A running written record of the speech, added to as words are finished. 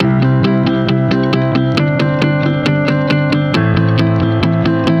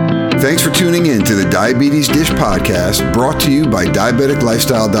Thanks for tuning in to the Diabetes Dish podcast, brought to you by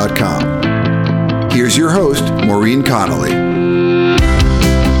DiabeticLifestyle.com. Here's your host, Maureen Connolly.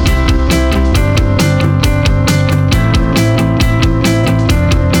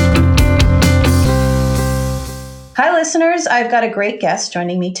 Hi, listeners. I've got a great guest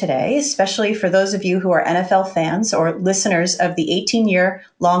joining me today, especially for those of you who are NFL fans or listeners of the 18-year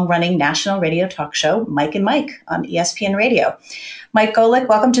long-running national radio talk show, Mike and Mike on ESPN Radio. Mike Golic,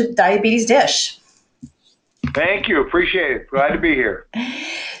 welcome to Diabetes Dish. Thank you. Appreciate it. Glad to be here.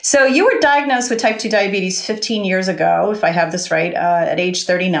 So you were diagnosed with type 2 diabetes 15 years ago, if I have this right, at age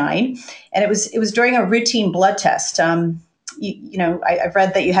 39. And it was during a routine blood test. I've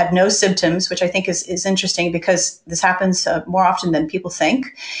read that you had no symptoms, which I think is interesting because this happens more often than people think.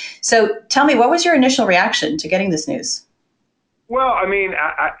 So tell me, what was your initial reaction to getting this news? Well, I mean,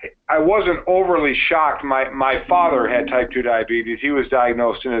 I wasn't overly shocked. My father had type 2 diabetes. He was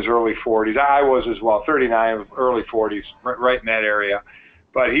diagnosed in his early 40s. I was as well, 39, early 40s, right in that area.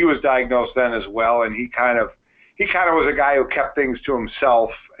 But he was diagnosed then as well, and he kind of was a guy who kept things to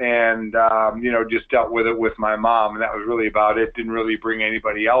himself and, just dealt with it with my mom, and that was really about it. Didn't really bring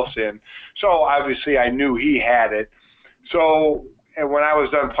anybody else in. So obviously I knew he had it. So when I was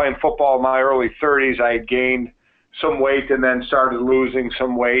done playing football in my early 30s, I had gained some weight and then started losing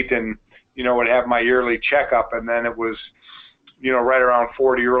some weight and, would have my yearly checkup. And then it was, right around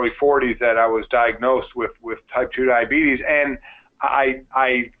 40, early 40s that I was diagnosed with type 2 diabetes. And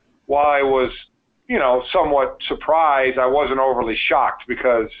while I was, somewhat surprised, I wasn't overly shocked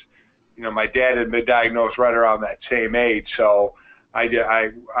because, my dad had been diagnosed right around that same age. So I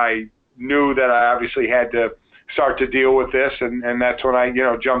knew that I obviously had to start to deal with this. And that's when I,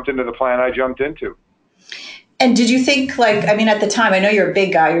 jumped into the plan I jumped into. And did you think, at the time, I know you're a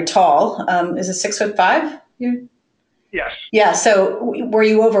big guy, you're tall. Is it 6'5"? Yes. Yeah. So were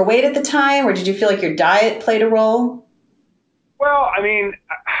you overweight at the time, or did you feel like your diet played a role? Well, I mean,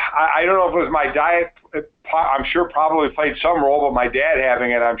 I don't know if it was my diet. I'm sure probably played some role, but my dad having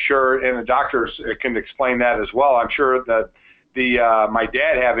it, I'm sure, and the doctors can explain that as well. I'm sure that my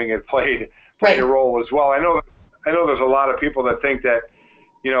dad having it played right. a role as well. I know there's a lot of people that think that,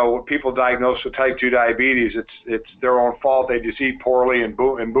 people diagnosed with type 2 diabetes, it's their own fault. They just eat poorly and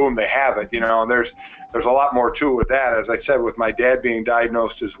boom, they have it, and there's a lot more to it with that, as I said, with my dad being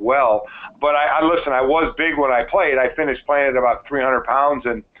diagnosed as well. But I listen, I was big when I played. I finished playing at about 300 pounds,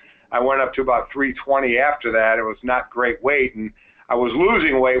 and I went up to about 320 after that. It was not great weight, and I was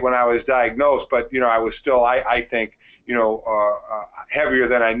losing weight when I was diagnosed, but, I was still, I think, heavier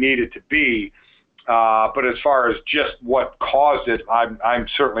than I needed to be. But as far as just what caused it, I'm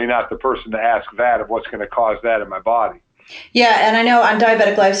certainly not the person to ask that of what's going to cause that in my body. Yeah, and I know on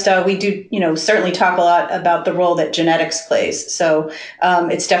Diabetic Lifestyle, we do, certainly talk a lot about the role that genetics plays. So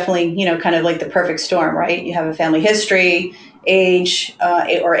it's definitely, kind of like the perfect storm, right? You have a family history, age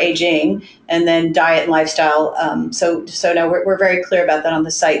or aging, and then diet and lifestyle. So no, we're very clear about that on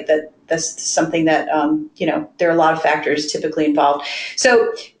the site, that that's something that, there are a lot of factors typically involved.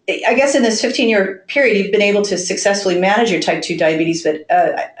 So I guess in this 15-year period, you've been able to successfully manage your type 2 diabetes, but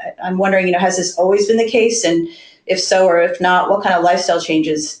I'm wondering, has this always been the case? And if so, or if not, what kind of lifestyle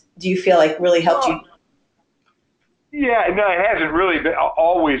changes do you feel like really helped you? Yeah, no, it hasn't really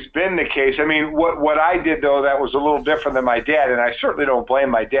always been the case. I mean, what I did, though, that was a little different than my dad, and I certainly don't blame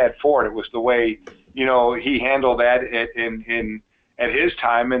my dad for it. It was the way, he handled that at his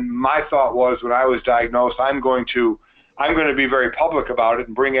time. And my thought was, when I was diagnosed, I'm going to be very public about it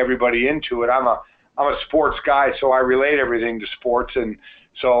and bring everybody into it. I'm a sports guy, so I relate everything to sports. And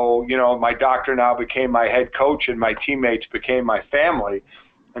so, my doctor now became my head coach and my teammates became my family.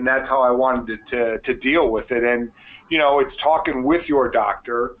 And that's how I wanted to deal with it. And, it's talking with your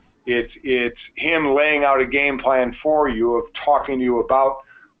doctor. It's him laying out a game plan for you, of talking to you about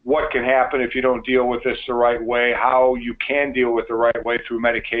what can happen if you don't deal with this the right way, how you can deal with the right way through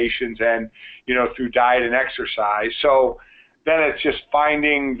medications and, through diet and exercise. So then it's just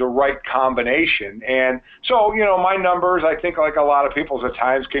finding the right combination. And so, my numbers, I think like a lot of people's at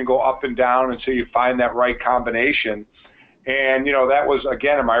times, can go up and down until you find that right combination. And, that was,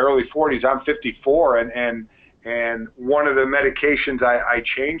 again, in my early 40s. I'm 54, and one of the medications I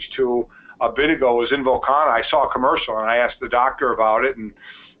changed to a bit ago was Invokana. I saw a commercial, and I asked the doctor about it, and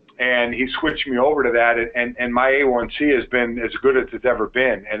he switched me over to that, and my A1C has been as good as it's ever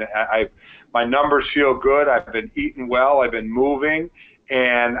been. And my numbers feel good. I've been eating well. I've been moving,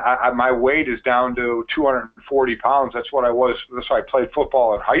 and my weight is down to 240 pounds. That's what I was. That's why I played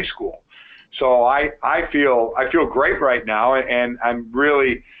football in high school. So I feel great right now, and I'm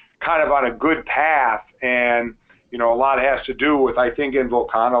really kind of on a good path. And A lot has to do with, I think,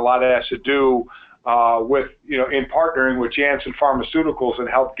 Invocan. A lot has to do with, in partnering with Janssen Pharmaceuticals and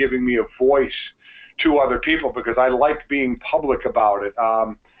help giving me a voice to other people, because I like being public about it.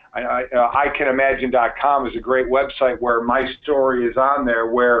 ICanImagine.com is a great website where my story is on there,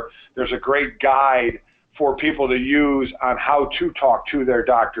 where there's a great guide for people to use on how to talk to their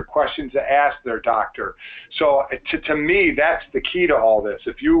doctor, questions to ask their doctor. So to me, that's the key to all this.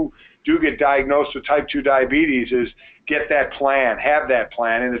 If you do get diagnosed with type 2 diabetes, is get that plan, have that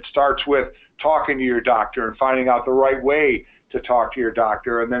plan, and it starts with talking to your doctor and finding out the right way to talk to your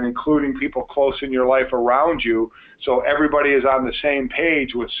doctor, and then including people close in your life around you, so everybody is on the same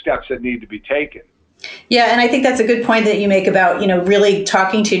page with steps that need to be taken. Yeah, and I think that's a good point that you make about, really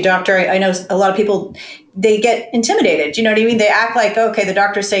talking to your doctor. I know a lot of people, they get intimidated. You know what I mean? They act like, okay, the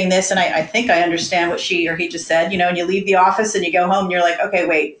doctor's saying this, and I think I understand what she or he just said, and you leave the office and you go home and you're like, okay,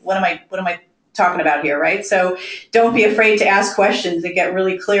 wait, what am I talking about here, right? So don't be afraid to ask questions and get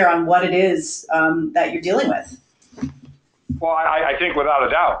really clear on what it is that you're dealing with. Well, I think without a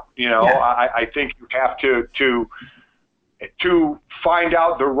doubt, I think you have to find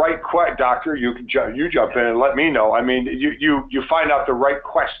out the right doctor. You jump in and let me know. I mean, you find out the right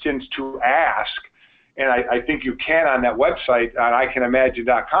questions to ask, and I think you can on that website on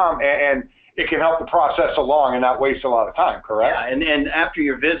ICanImagine.com, and it can help the process along and not waste a lot of time. Correct? Yeah, and after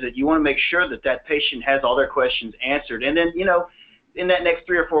your visit, you want to make sure that patient has all their questions answered, and then in that next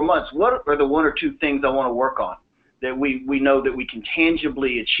 3 or 4 months, what are the 1 or 2 things I want to work on that we know that we can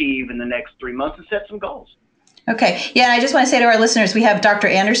tangibly achieve in the next 3 months, and set some goals. Okay. Yeah, and I just want to say to our listeners, we have Dr.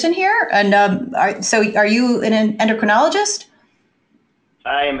 Anderson here. And so are you an endocrinologist?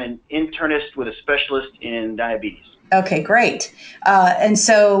 I am an internist with a specialist in diabetes. Okay, great. And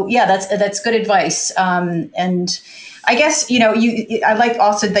so, yeah, that's good advice. And I guess, I like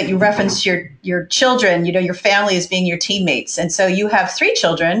also that you referenced your children, your family as being your teammates. And so you have 3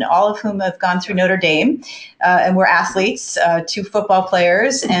 children, all of whom have gone through Notre Dame and were athletes, 2 football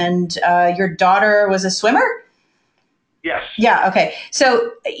players, and your daughter was a swimmer? Yes. Yeah. Okay.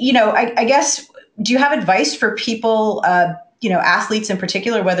 So, I guess, do you have advice for people, athletes in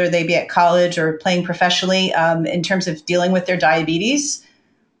particular, whether they be at college or playing professionally, in terms of dealing with their diabetes?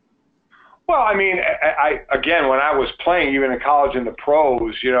 Well, I mean, again, when I was playing, even in college and the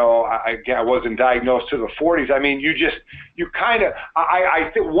pros, I wasn't diagnosed to the 40s. I mean,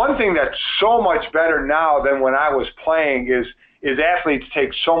 I think one thing that's so much better now than when I was playing is athletes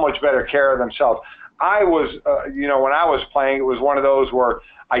take so much better care of themselves. I was, when I was playing, it was one of those where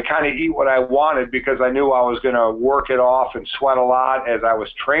I kind of eat what I wanted because I knew I was going to work it off and sweat a lot as I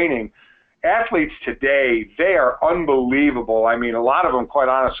was training. Athletes today, they are unbelievable. I mean, a lot of them, quite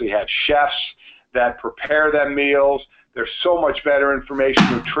honestly, have chefs that prepare them meals. There's so much better information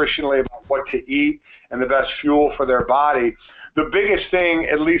nutritionally about what to eat and the best fuel for their body. The biggest thing,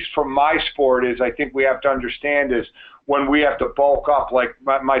 at least for my sport, is I think we have to understand is when we have to bulk up. Like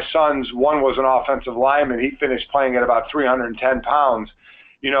my son's, one was an offensive lineman. He finished playing at about 310 pounds.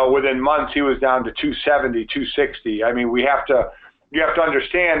 Within months, he was down to 270, 260. I mean, you have to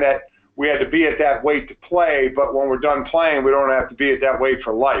understand that we had to be at that weight to play, but when we're done playing, we don't have to be at that weight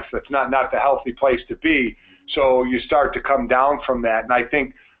for life. That's not the healthy place to be. So you start to come down from that. And I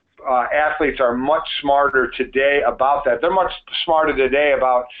think athletes are much smarter today about that. They're much smarter today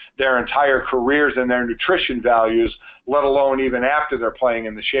about their entire careers and their nutrition values, let alone even after they're playing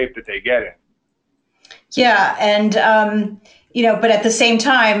in the shape that they get in. Yeah. And, but at the same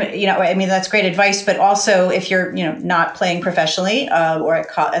time, I mean, that's great advice. But also if you're, not playing professionally or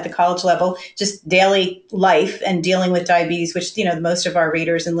at the college level, just daily life and dealing with diabetes, which, most of our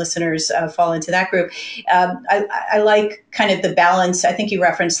readers and listeners fall into that group. I like kind of the balance. I think you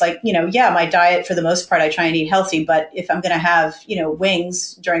referenced my diet for the most part, I try and eat healthy. But if I'm going to have,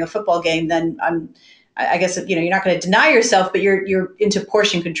 wings during a football game, then I guess, you're not going to deny yourself, but you're into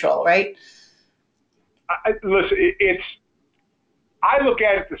portion control, right? Listen, I look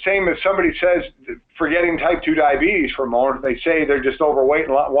at it the same as somebody says, forgetting type 2 diabetes for a moment, they say they're just overweight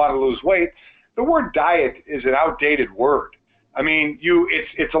and want to lose weight. The word diet is an outdated word. I mean,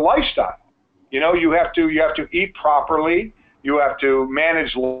 it's a lifestyle. You have to eat properly. You have to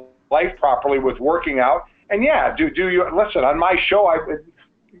manage life properly with working out. And yeah, listen, on my show,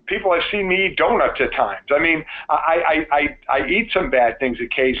 people have seen me eat donuts at times. I mean, I eat some bad things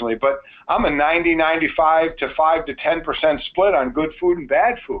occasionally, but I'm a 90-95 to 5 to 10% split on good food and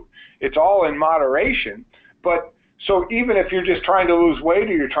bad food. It's all in moderation. But so even if you're just trying to lose weight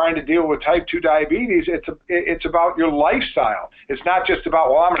or you're trying to deal with type 2 diabetes, it's about your lifestyle. It's not just about,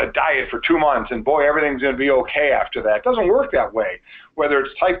 well, I'm going to diet for 2 months and boy, everything's going to be okay after that. It doesn't work that way, whether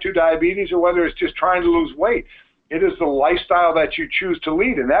it's type 2 diabetes or whether it's just trying to lose weight. It is the lifestyle that you choose to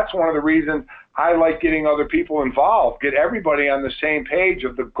lead. And that's one of the reasons I like getting other people involved, get everybody on the same page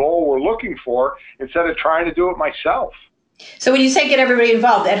of the goal we're looking for instead of trying to do it myself. So when you say get everybody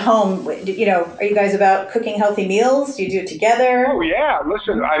involved at home, are you guys about cooking healthy meals? Do you do it together? Oh, yeah.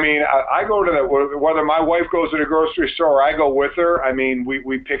 Listen, I mean, I go to whether my wife goes to the grocery store or I go with her, I mean,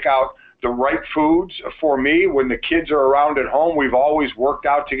 we pick out the right foods for me. When the kids are around at home, we've always worked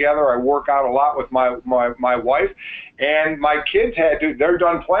out together. I work out a lot with my wife, and my kids they're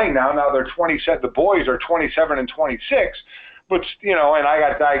done playing now. Now they're 27. The boys are 27 and 26, but, and I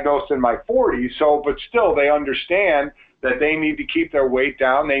got diagnosed in my 40s. So, but still they understand that they need to keep their weight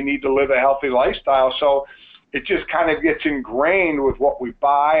down. They need to live a healthy lifestyle. So it just kind of gets ingrained with what we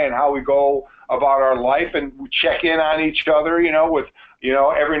buy and how we go about our life, and we check in on each other, with,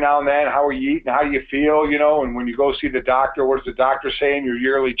 every now and then, how are you eating, how do you feel, and when you go see the doctor, what does the doctor say in your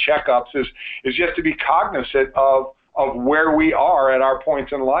yearly checkups is just to be cognizant of where we are at our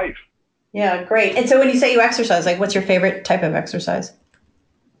points in life. Yeah, great. And so when you say you exercise, like what's your favorite type of exercise?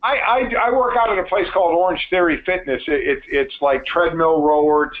 I work out at a place called Orange Theory Fitness. It's like treadmill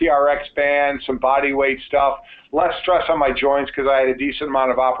rower, TRX band, some body weight stuff, less stress on my joints because I had a decent amount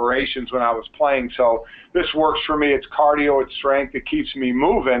of operations when I was playing. So this works for me. It's cardio, it's strength, it keeps me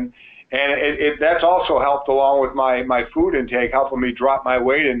moving. And that's also helped along with my food intake, helping me drop my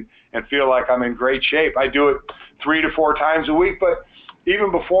weight and feel like I'm in great shape. I do it 3 to 4 times a week, but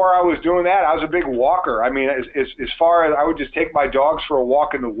even before I was doing that, I was a big walker. I mean, as far as I would just take my dogs for a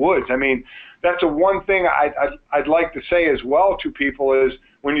walk in the woods. I mean, that's the one thing I'd like to say as well to people is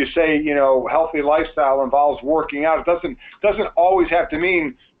when you say, healthy lifestyle involves working out, it doesn't always have to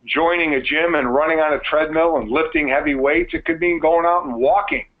mean joining a gym and running on a treadmill and lifting heavy weights. It could mean going out and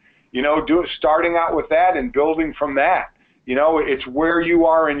walking, starting out with that and building from that. It's where you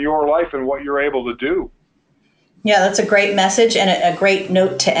are in your life and what you're able to do. Yeah, that's a great message and a great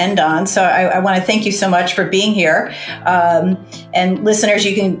note to end on. So I want to thank you so much for being here. And listeners,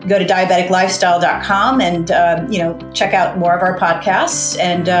 you can go to diabeticlifestyle.com and, check out more of our podcasts.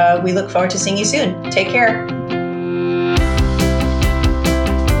 And we look forward to seeing you soon. Take care.